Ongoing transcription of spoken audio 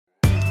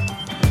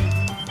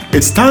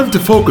It's time to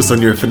focus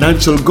on your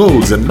financial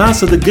goals and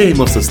master the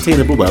game of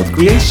sustainable wealth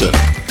creation.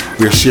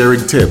 We're sharing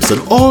tips on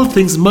all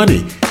things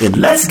money in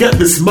Let's Get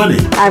This Money.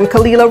 I'm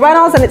Kalila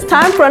Reynolds, and it's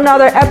time for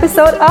another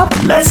episode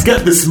of Let's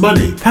Get This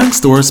Money.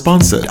 Thanks to our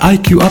sponsor,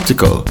 IQ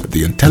Optical,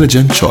 the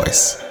intelligent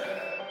choice.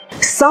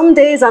 Some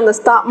days on the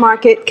stock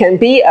market can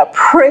be a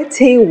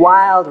pretty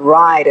wild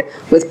ride,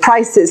 with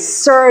prices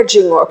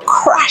surging or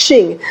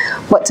crashing.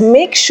 But to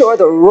make sure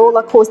the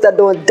roller coaster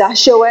don't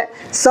dash away,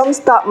 some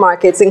stock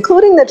markets,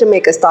 including the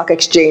Jamaica Stock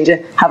Exchange,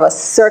 have a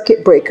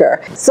circuit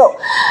breaker. So,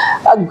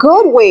 a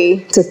good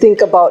way to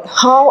think about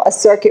how a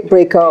circuit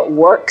breaker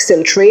works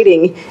in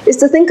trading is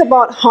to think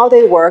about how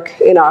they work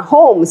in our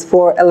homes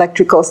for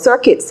electrical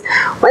circuits.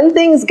 When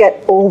things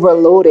get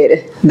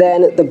overloaded,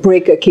 then the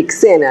breaker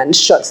kicks in and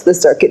shuts the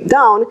circuit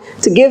down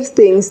to give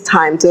things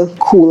time to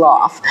cool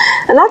off.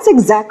 And that's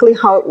exactly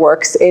how it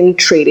works in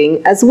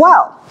trading as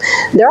well.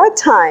 There are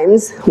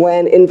times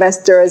when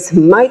investors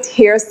might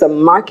hear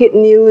some market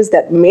news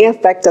that may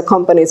affect a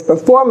company's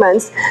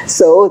performance,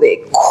 so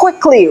they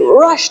quickly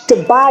rush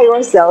to buy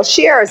or sell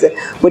shares,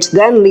 which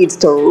then leads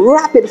to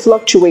rapid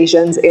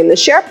fluctuations in the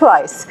share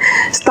price.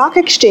 Stock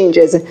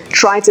exchanges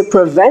try to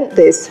prevent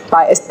this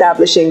by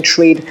establishing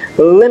trade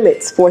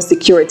limits for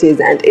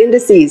securities and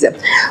indices.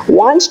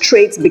 Once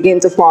trades begin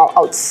to fall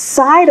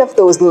outside of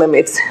those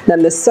limits,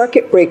 then the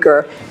circuit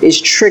breaker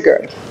is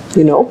triggered.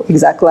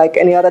 Exactly like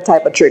any other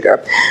type of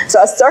trigger. So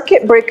a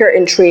circuit breaker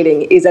in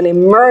trading is an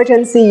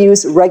emergency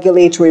use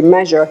regulatory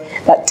measure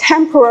that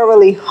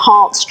temporarily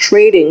halts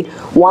trading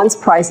once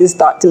prices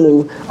start to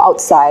move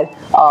outside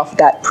of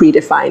that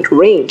predefined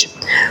range.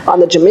 On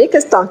the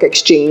Jamaica Stock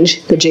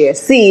Exchange, the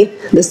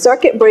JSE, the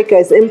circuit breaker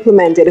is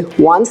implemented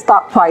once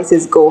stock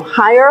prices go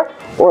higher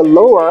or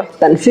lower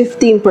than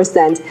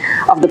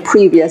 15% of the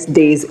previous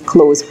day's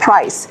close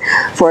price.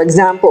 For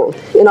example,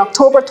 in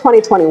October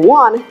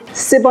 2021,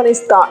 Siboney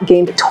stock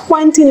gained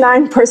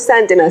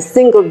 29% in a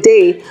single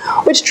day,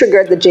 which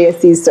triggered the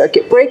JSE's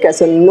circuit breaker,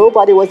 so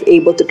nobody was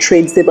able to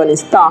trade Siboney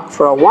stock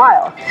for a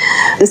while.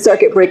 The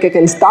circuit breaker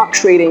can stop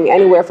trading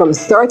anywhere from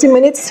 30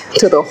 minutes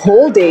to the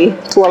whole day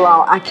to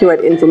allow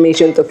accurate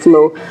information to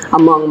flow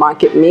among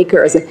market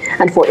makers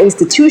and for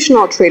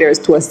institutional traders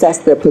to assess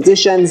their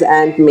positions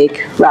and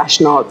make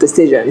rational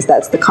decisions.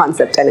 That's the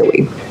concept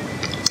anyway.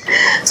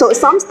 So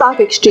some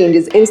stock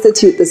exchanges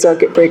institute the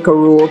circuit breaker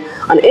rule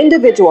on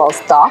individual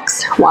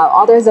stocks, while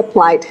others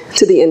apply it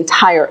to the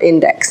entire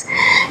index.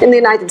 In the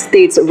United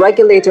States,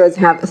 regulators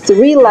have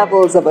 3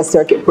 levels of a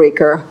circuit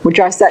breaker, which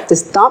are set to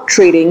stop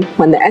trading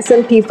when the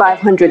S&P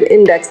 500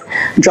 index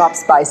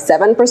drops by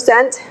 7%,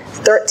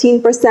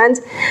 13%,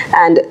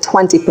 and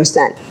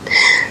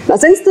 20%. Now,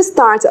 since the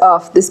start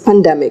of this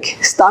pandemic,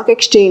 stock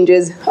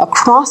exchanges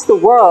across the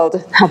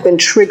world have been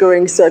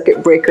triggering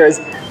circuit breakers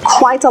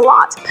quite a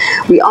lot.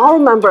 We all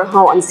remember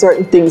how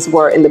uncertain things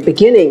were in the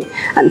beginning,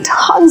 and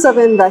tons of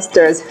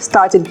investors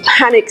started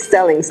panic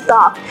selling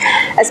stock,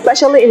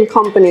 especially in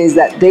companies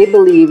that they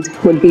believed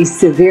would be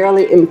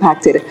severely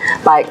impacted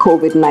by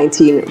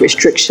COVID-19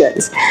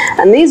 restrictions.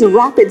 And these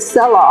rapid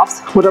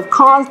sell-offs would have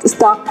caused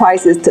stock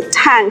prices to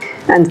tank,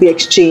 and the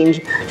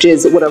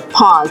exchanges would have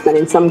paused and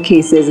in some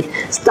cases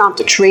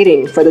stopped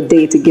trading for the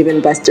day to give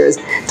investors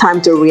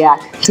time to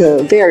react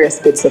to various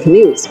bits of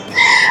news.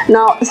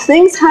 Now,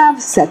 things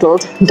have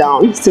settled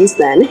down since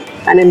then,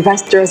 and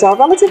investors are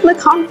relatively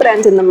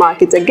confident in the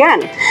market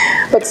again.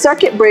 But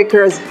circuit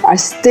breakers are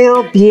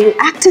still being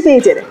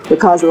activated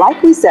because,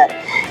 like we said,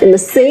 in the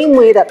same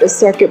way that the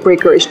circuit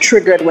breaker is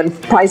triggered when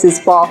prices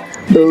fall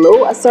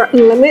below a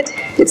certain limit,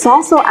 it's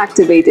also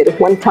activated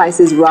when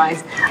prices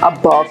rise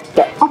above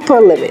the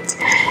upper limit.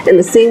 In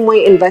the same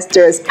way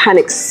investors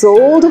panic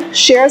sold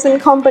shares in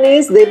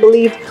companies they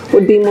believed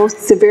would be most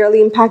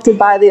severely impacted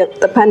by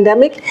the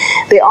pandemic,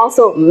 they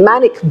also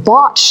manic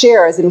bought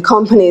shares in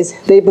companies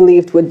they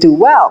believed would do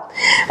well.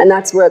 And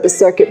that's where the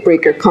circuit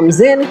breaker comes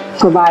in,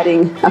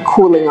 providing a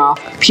cooling off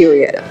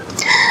period.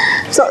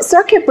 So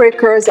circuit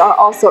breakers are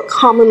also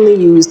commonly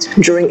used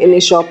during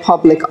initial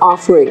public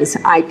offerings,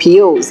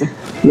 IPOs.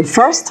 The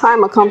first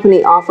time a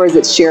company offers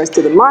its shares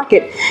to the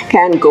market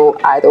can go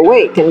either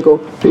way. It can go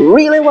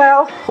really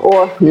well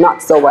or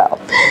not so well.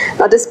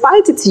 Now,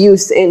 despite its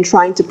use in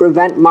trying to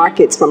prevent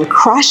markets from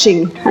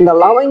crashing and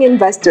allowing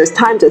investors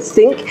time to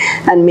think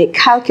and make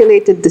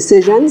calculated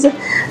decisions,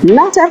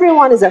 not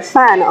everyone is a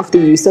fan of the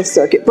use of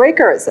circuit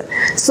breakers.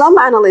 Some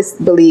analysts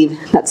believe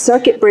that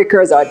circuit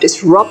breakers are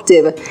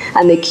disruptive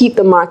and they keep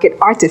the market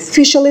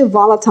artificially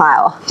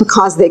volatile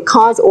because they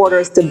cause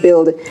orders to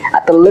build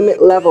at the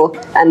limit level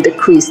and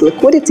decrease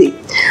liquidity.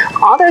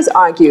 Others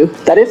argue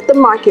that if the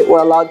market were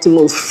allowed to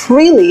move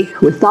freely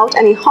without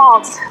any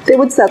halts, they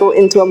would settle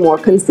into a more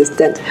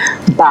consistent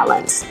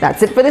balance.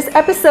 That's it for this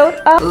episode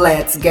of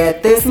Let's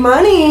Get This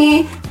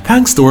Money.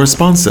 Thanks to our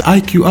sponsor,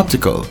 IQ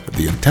Optical,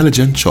 the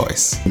intelligent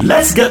choice.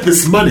 Let's Get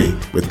This Money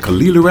with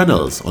Kalila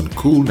Reynolds on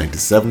Cool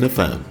 97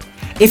 FM.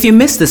 If you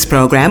missed this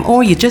program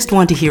or you just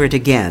want to hear it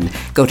again,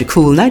 go to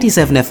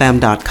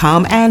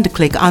cool97fm.com and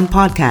click on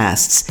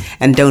podcasts.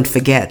 And don't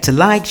forget to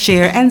like,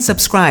 share, and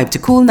subscribe to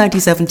Cool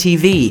 97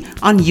 TV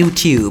on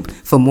YouTube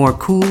for more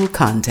cool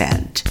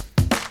content.